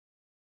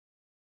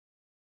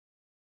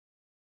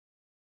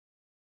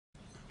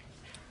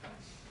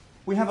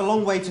We have a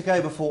long way to go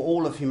before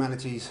all of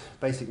humanity's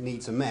basic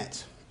needs are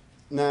met.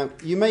 Now,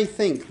 you may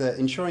think that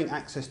ensuring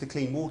access to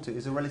clean water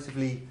is a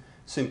relatively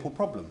simple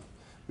problem.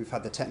 We've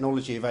had the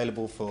technology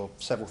available for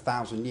several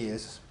thousand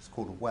years. It's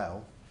called a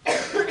well.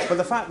 But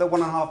the fact that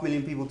 1.5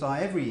 million people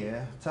die every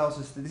year tells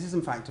us that this is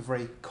in fact a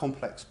very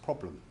complex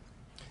problem.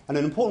 And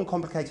an important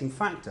complicating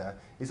factor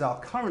is our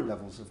current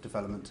levels of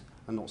development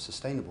are not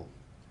sustainable.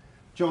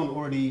 John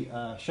already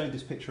showed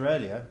this picture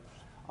earlier.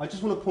 I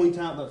just want to point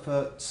out that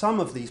for some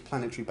of these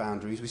planetary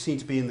boundaries, we seem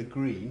to be in the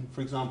green.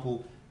 For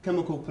example,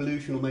 chemical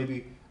pollution or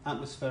maybe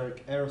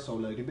atmospheric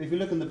aerosol loading. But if you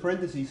look in the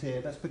parentheses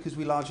here, that's because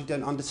we largely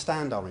don't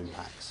understand our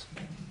impacts.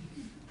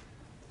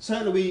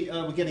 Certainly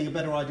we're getting a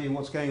better idea of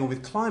what's going on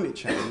with climate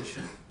change,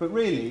 but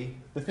really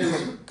the thing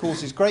that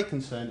causes great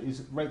concern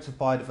is rates of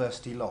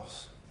biodiversity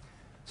loss.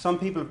 Some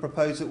people have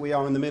proposed that we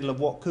are in the middle of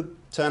what could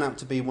turn out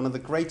to be one of the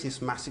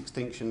greatest mass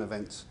extinction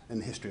events in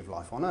the history of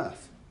life on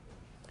Earth.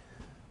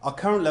 Our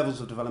current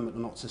levels of development are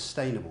not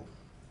sustainable.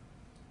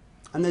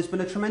 And there's been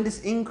a tremendous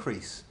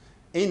increase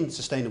in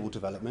sustainable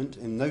development,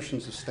 in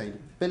notions of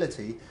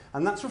sustainability,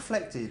 and that's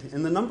reflected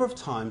in the number of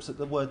times that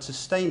the word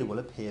sustainable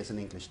appears in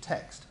English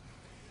text.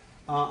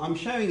 I'm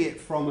showing it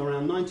from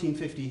around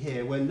 1950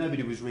 here, when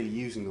nobody was really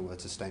using the word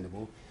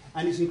sustainable,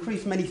 and it's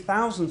increased many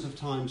thousands of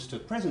times to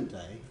present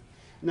day.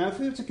 Now, if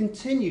we were to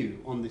continue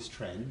on this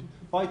trend,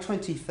 by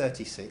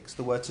 2036,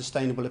 the word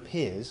sustainable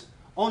appears,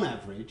 on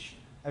average,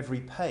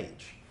 every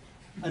page.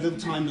 A little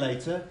time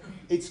later,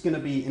 it's going to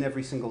be in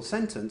every single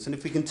sentence, and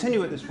if we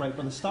continue at this rate,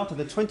 by the start of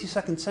the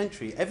 22nd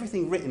century,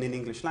 everything written in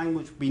English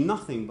language would be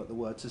nothing but the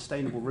word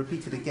sustainable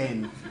repeated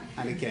again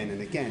and again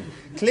and again.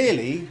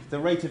 Clearly, the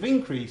rate of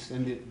increase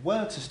in the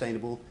word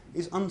sustainable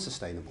is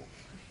unsustainable.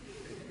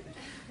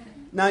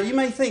 Now, you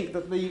may think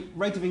that the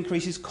rate of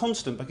increase is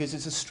constant because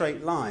it's a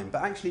straight line,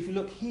 but actually if you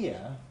look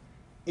here,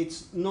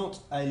 it's not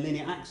a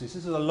linear axis,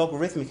 this is a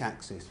logarithmic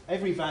axis.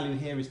 Every value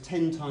here is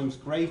 10 times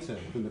greater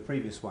than the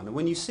previous one. And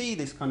when you see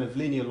this kind of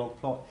linear log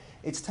plot,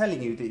 it's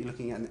telling you that you're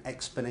looking at an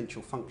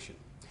exponential function.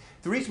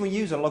 The reason we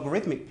use a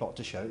logarithmic plot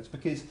to show it is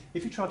because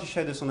if you try to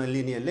show this on a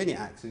linear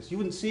axis, you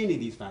wouldn't see any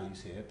of these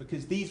values here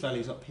because these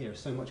values up here are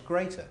so much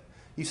greater.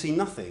 You see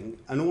nothing,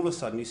 and all of a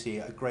sudden you see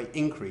a great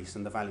increase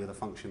in the value of the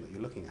function that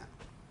you're looking at.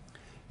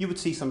 You would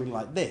see something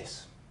like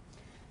this.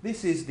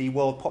 This is the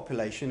world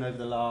population over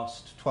the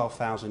last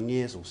 12,000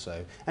 years or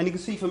so. And you can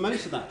see for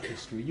most of that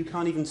history, you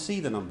can't even see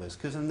the numbers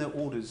because in the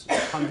orders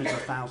of hundreds of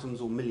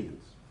thousands or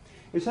millions.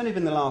 It's only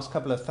been the last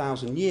couple of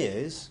thousand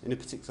years, in a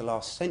particular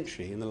last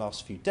century, in the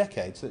last few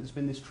decades, that there's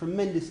been this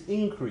tremendous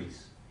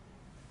increase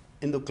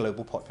in the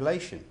global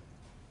population.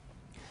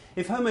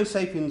 If Homo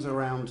sapiens are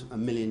around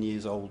 1 million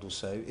years old or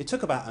so, it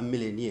took about 1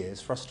 million years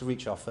for us to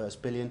reach our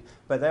first billion,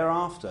 but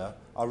thereafter,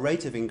 our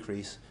rate of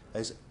increase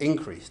has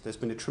increased. There's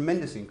been a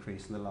tremendous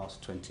increase in the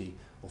last 20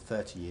 or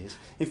 30 years.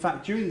 In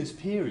fact, during this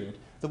period,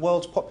 the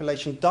world's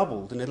population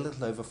doubled in a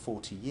little over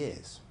 40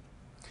 years.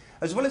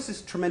 As well as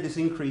this tremendous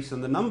increase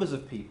in the numbers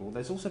of people,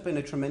 there's also been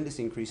a tremendous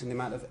increase in the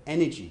amount of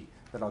energy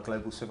that our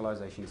global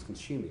civilization is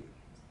consuming.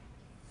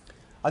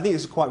 I think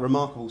it's a quite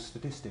remarkable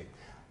statistic.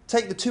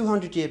 Take the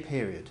 200-year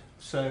period,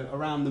 so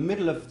around the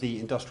middle of the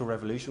Industrial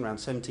Revolution, around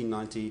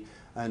 1790,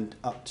 and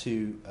up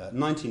to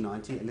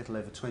 1990, a little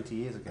over 20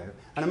 years ago,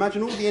 and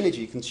imagine all the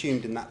energy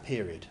consumed in that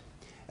period.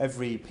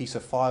 Every piece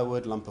of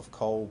firewood, lump of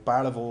coal,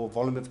 barrel of oil,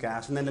 volume of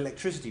gas, and then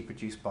electricity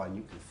produced by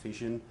nuclear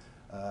fission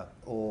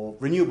or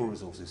renewable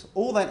resources.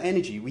 All that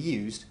energy we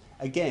used,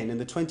 again, in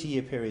the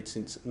 20-year period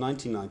since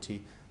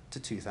 1990 to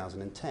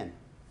 2010.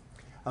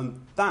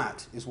 And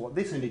that is what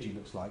this energy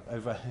looks like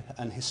over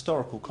an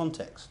historical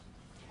context.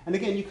 And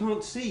again, you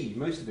can't see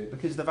most of it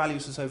because the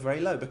values are so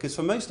very low, because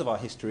for most of our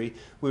history,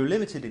 we were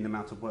limited in the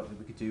amount of work that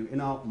we could do in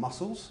our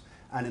muscles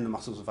and in the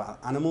muscles of our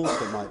animals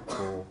that might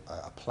draw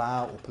a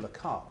plough or pull a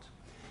cart.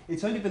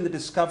 It's only been the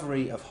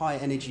discovery of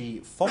high-energy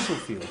fossil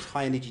fuels,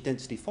 high-energy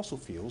density fossil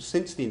fuels,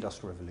 since the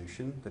Industrial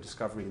Revolution, the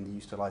discovery and the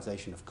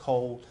utilisation of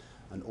coal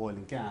and oil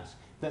and gas,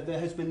 that there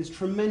has been this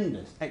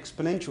tremendous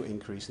exponential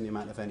increase in the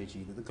amount of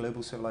energy that the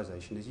global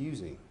civilization is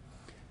using.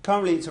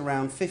 Currently, it's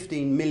around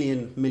 15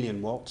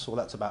 million watts, or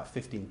that's about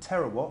 15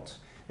 terawatts.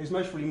 It's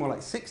most probably more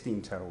like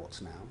 16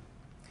 terawatts now.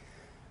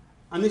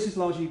 And this is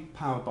largely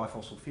powered by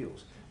fossil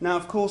fuels. Now,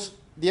 of course,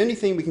 the only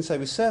thing we can say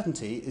with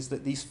certainty is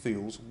that these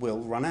fuels will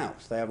run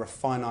out. They are a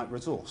finite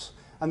resource.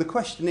 And the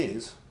question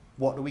is,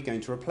 what are we going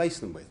to replace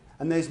them with?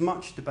 And there's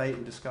much debate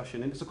and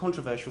discussion, and it's a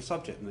controversial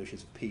subject,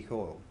 notions of peak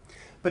oil.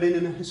 But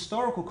in a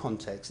historical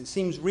context, it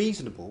seems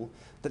reasonable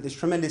that this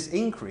tremendous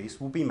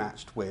increase will be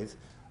matched with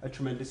a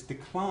tremendous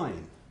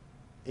decline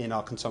in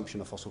our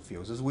consumption of fossil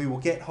fuels, as we will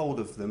get hold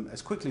of them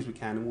as quickly as we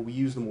can and we'll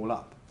use them all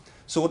up.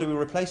 So what do we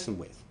replace them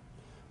with?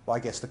 Well, I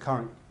guess the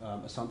current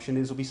assumption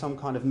is there'll be some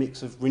kind of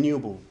mix of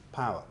renewable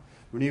power,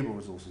 renewable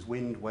resources,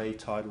 wind, wave,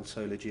 tidal,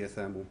 solar,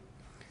 geothermal.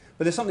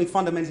 But there's something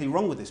fundamentally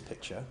wrong with this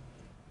picture.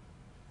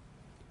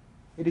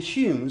 It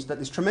assumes that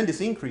this tremendous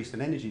increase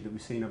in energy that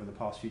we've seen over the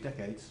past few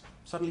decades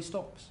suddenly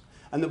stops,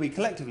 and that we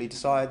collectively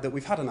decide that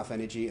we've had enough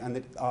energy and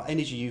that our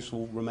energy use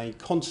will remain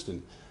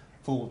constant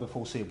for the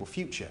foreseeable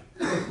future.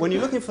 When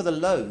you're looking for the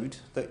load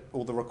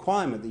or the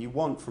requirement that you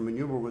want from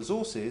renewable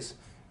resources,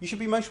 you should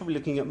be most probably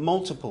looking at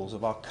multiples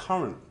of our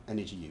current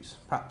energy use,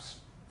 perhaps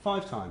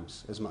 5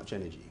 times as much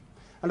energy.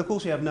 And of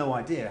course we have no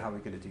idea how we're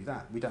going to do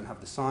that. We don't have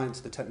the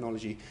science, the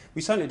technology,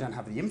 we certainly don't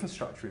have the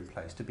infrastructure in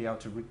place to be able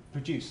to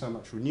produce so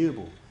much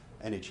renewable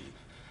energy.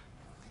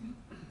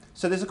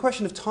 So there's a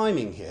question of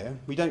timing here.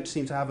 We don't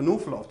seem to have an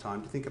awful lot of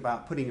time to think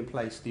about putting in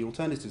place the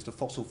alternatives to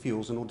fossil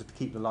fuels in order to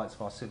keep the lights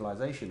of our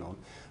civilization on.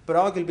 But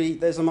arguably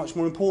there's a much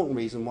more important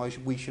reason why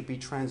we should be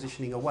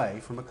transitioning away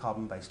from a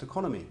carbon-based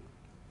economy.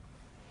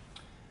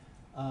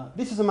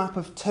 This is a map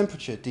of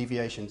temperature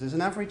deviations. There's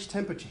an average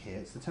temperature here.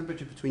 It's the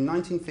temperature between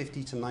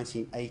 1950 to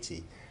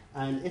 1980.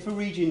 And if a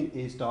region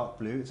is dark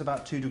blue, it's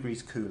about 2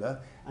 degrees cooler.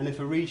 And if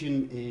a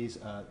region is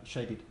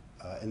shaded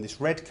in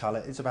this red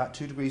colour, it's about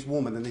 2 degrees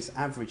warmer than this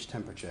average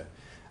temperature.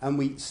 And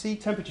we see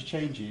temperature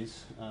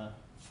changes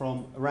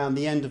from around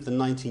the end of the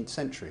 19th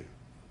century.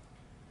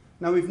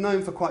 Now we've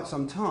known for quite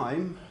some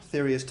time,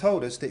 theory has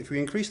told us that if we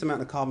increase the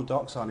amount of carbon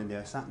dioxide in the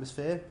Earth's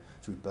atmosphere,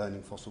 through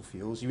burning fossil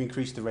fuels, you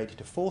increase the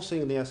radiative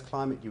forcing in the Earth's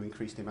climate, you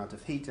increase the amount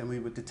of heat, and we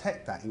would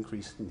detect that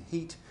increase in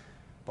heat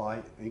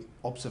by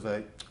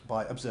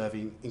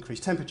observing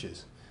increased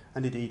temperatures.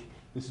 And indeed,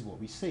 this is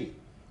what we see.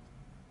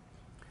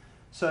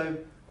 So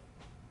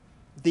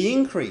the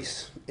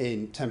increase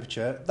in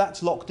temperature,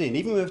 that's locked in.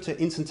 Even if we were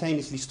to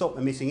instantaneously stop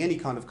emitting any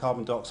kind of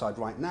carbon dioxide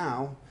right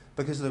now,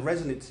 because of the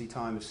resonancy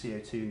time of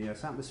CO2 in the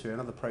Earth's atmosphere and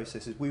other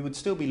processes, we would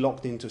still be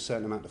locked into a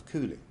certain amount of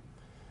cooling.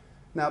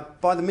 Now,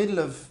 by the middle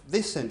of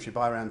this century,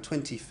 by around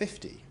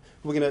 2050,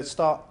 we're going to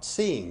start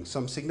seeing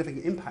some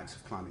significant impacts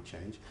of climate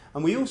change,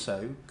 and we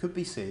also could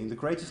be seeing the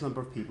greatest number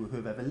of people who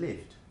have ever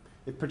lived.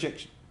 If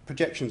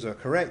projections are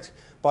correct,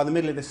 by the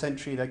middle of this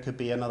century there could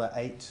be another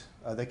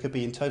there could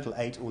be in total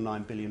 8 or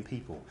 9 billion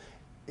people.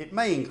 It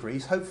may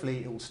increase, hopefully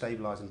it will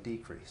stabilise and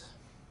decrease.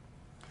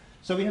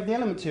 So we have the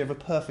element here of a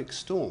perfect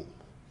storm.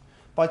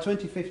 By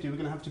 2050, we're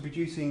going to have to be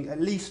producing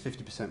at least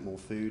 50% more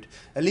food,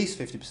 at least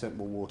 50%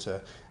 more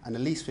water, and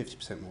at least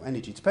 50% more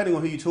energy. Depending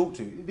on who you talk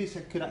to, this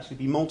could actually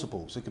be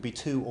multiples. It could be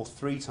 2 or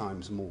 3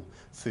 times more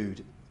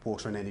food,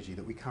 water, and energy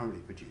that we currently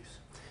produce.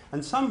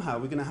 And somehow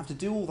we're going to have to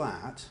do all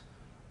that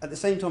at the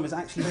same time as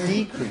actually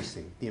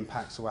decreasing the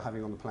impacts that we're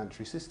having on the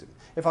planetary system.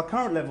 If our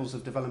current levels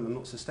of development are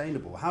not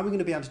sustainable, how are we going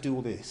to be able to do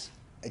all this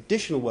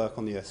additional work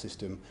on the Earth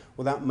system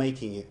without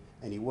making it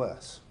any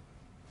worse?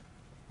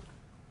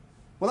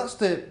 Well, that's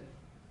the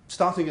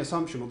starting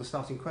assumption or the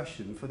starting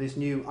question for this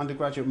new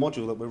undergraduate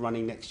module that we're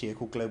running next year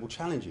called Global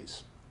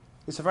Challenges.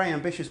 It's a very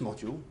ambitious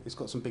module. It's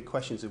got some big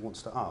questions it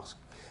wants to ask.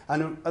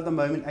 And at the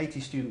moment, 80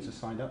 students have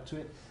signed up to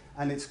it,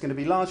 and it's going to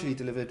be largely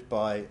delivered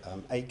by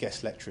 8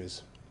 guest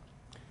lecturers.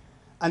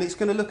 And it's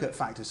going to look at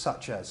factors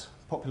such as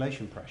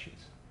population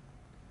pressures.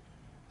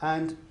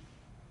 And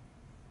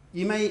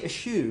you may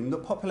assume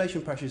that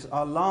population pressures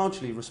are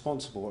largely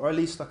responsible, or at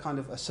least a kind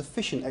of a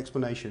sufficient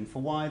explanation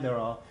for why there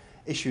are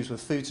issues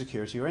with food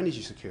security or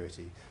energy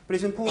security. But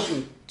it's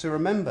important to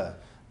remember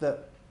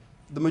that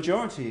the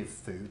majority of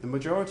food, the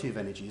majority of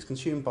energy is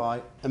consumed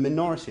by a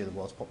minority of the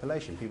world's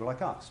population, people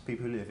like us,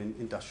 people who live in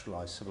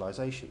industrialized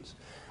civilizations.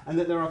 And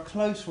that there are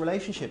close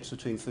relationships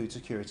between food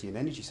security and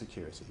energy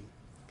security.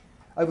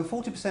 Over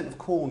 40% of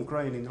corn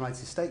grown in the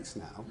United States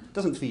now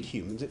doesn't feed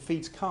humans, it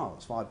feeds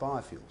cars via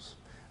biofuels.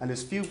 And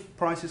as fuel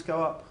prices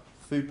go up,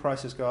 food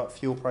prices go up,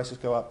 fuel prices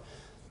go up,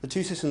 the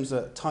two systems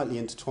are tightly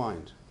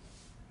intertwined.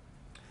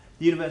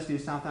 The University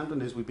of Southampton,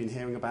 as we've been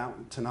hearing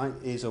about tonight,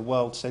 is a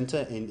world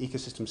centre in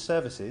ecosystem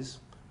services,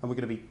 and we're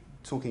going to be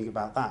talking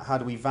about that. How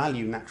do we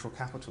value natural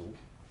capital?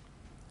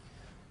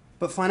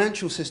 But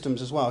financial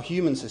systems as well,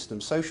 human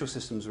systems, social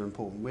systems are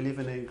important. We live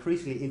in an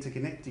increasingly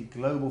interconnected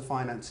global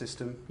finance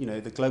system. You know,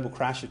 the global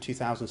crash of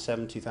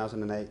 2007,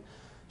 2008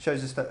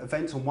 shows us that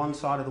events on one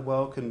side of the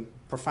world can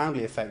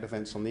profoundly affect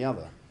events on the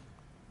other.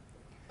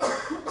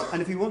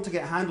 And if we want to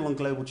get a handle on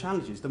global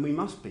challenges, then we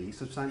must be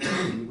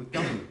substantially with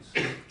governments,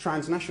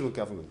 transnational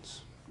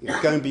governments,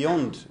 going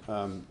beyond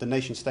the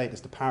nation state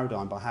as the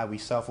paradigm by how we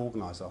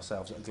self-organise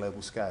ourselves at a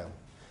global scale.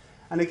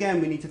 And again,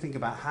 we need to think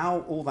about how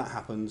all that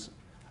happens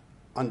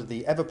under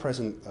the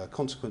ever-present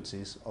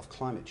consequences of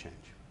climate change.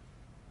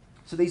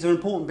 So these are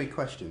important big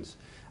questions,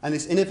 and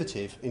it's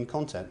innovative in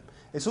content.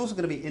 It's also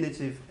going to be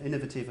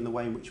innovative in the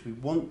way in which we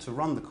want to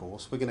run the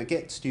course. We're going to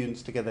get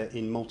students together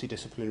in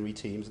multidisciplinary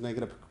teams, and they're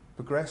going to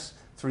progress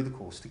through the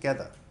course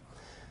together.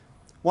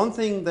 One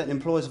thing that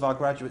employers of our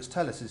graduates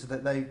tell us is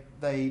that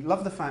they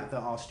love the fact that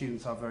our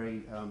students are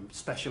very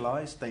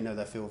specialised, they know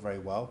their field very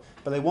well,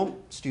 but they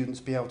want students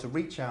to be able to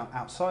reach out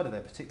outside of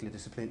their particular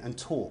discipline and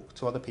talk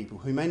to other people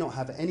who may not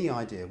have any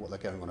idea what they're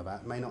going on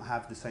about, may not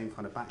have the same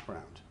kind of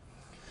background.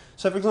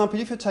 So for example,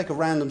 if you take a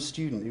random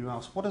student who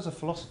asks, what does a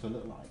philosopher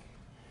look like?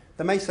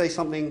 They may say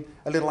something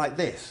a little like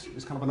this.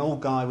 It's kind of an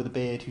old guy with a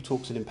beard who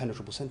talks in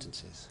impenetrable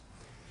sentences.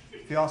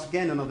 If you ask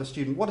again another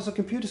student, what does a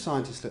computer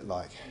scientist look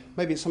like?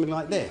 Maybe it's something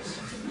like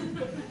this.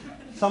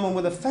 someone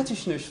with a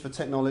fetishness for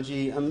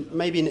technology and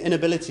maybe an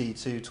inability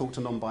to talk to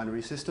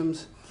non-binary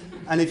systems.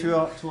 And if you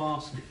are to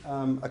ask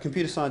a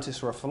computer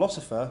scientist or a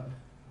philosopher,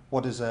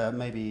 what does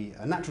maybe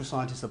a natural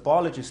scientist, a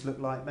biologist look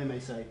like, they may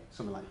say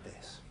something like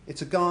this.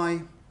 It's a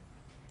guy,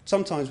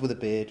 sometimes with a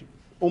beard,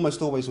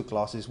 almost always with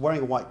glasses,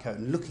 wearing a white coat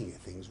and looking at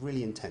things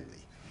really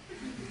intently.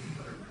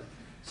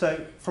 So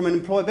from an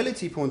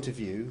employability point of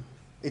view,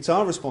 it's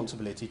our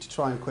responsibility to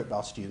try and equip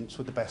our students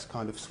with the best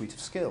kind of suite of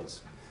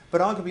skills. But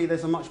arguably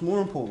there's a much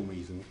more important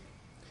reason,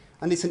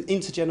 and it's an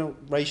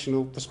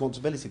intergenerational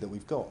responsibility that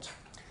we've got.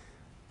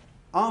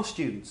 Our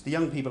students, the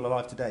young people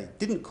alive today,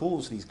 didn't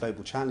cause these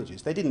global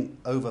challenges. They didn't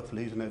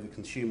overpollute and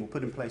overconsume or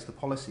put in place the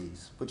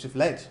policies which have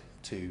led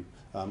to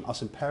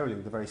us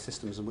imperiling the very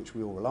systems in which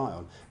we all rely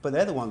on. But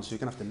they're the ones who are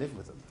going to have to live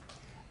with them.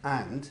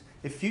 And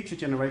if future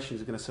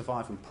generations are going to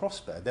survive and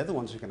prosper, they're the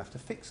ones who are going to have to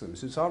fix them.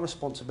 So it's our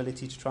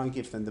responsibility to try and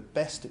give them the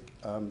best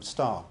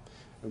start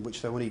in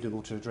which they will need in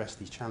order to address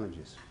these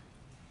challenges.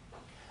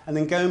 And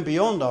then going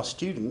beyond our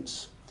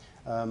students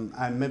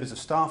and members of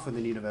staff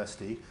within the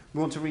university,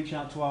 we want to reach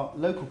out to our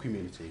local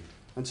community.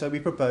 And so we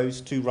propose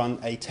to run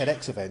a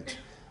TEDx event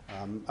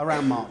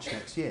around March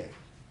next year.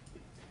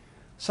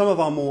 Some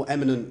of our more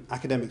eminent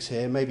academics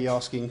here may be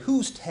asking,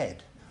 who's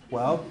TED?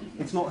 Well,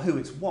 it's not who,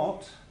 it's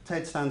what.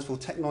 TED stands for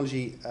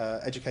Technology,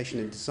 Education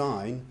and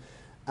Design,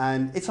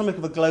 and it's something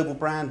of a global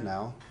brand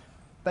now.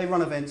 They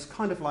run events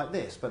kind of like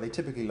this, but they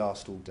typically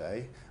last all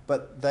day,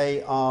 but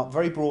they are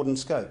very broad in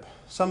scope.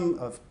 Some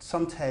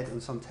TED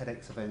and some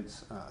TEDx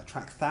events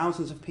attract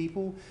thousands of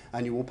people,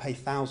 and you will pay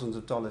thousands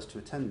of dollars to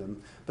attend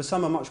them, but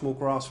some are much more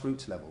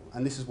grassroots level,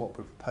 and this is what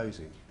we're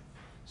proposing.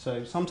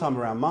 So sometime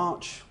around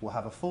March, we'll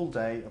have a full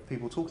day of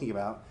people talking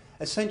about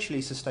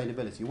essentially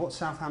sustainability. What's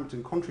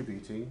Southampton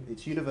contributing?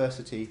 Its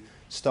university,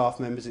 staff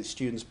members, its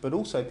students, but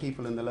also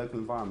people in the local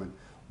environment.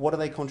 What are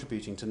they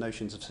contributing to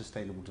notions of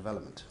sustainable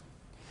development?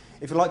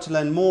 If you'd like to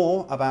learn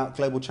more about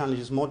Global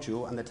Challenges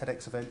module and the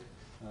TEDx event,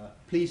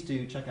 please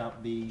do check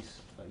out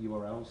these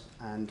URLs,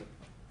 and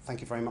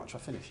thank you very much.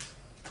 I've finished.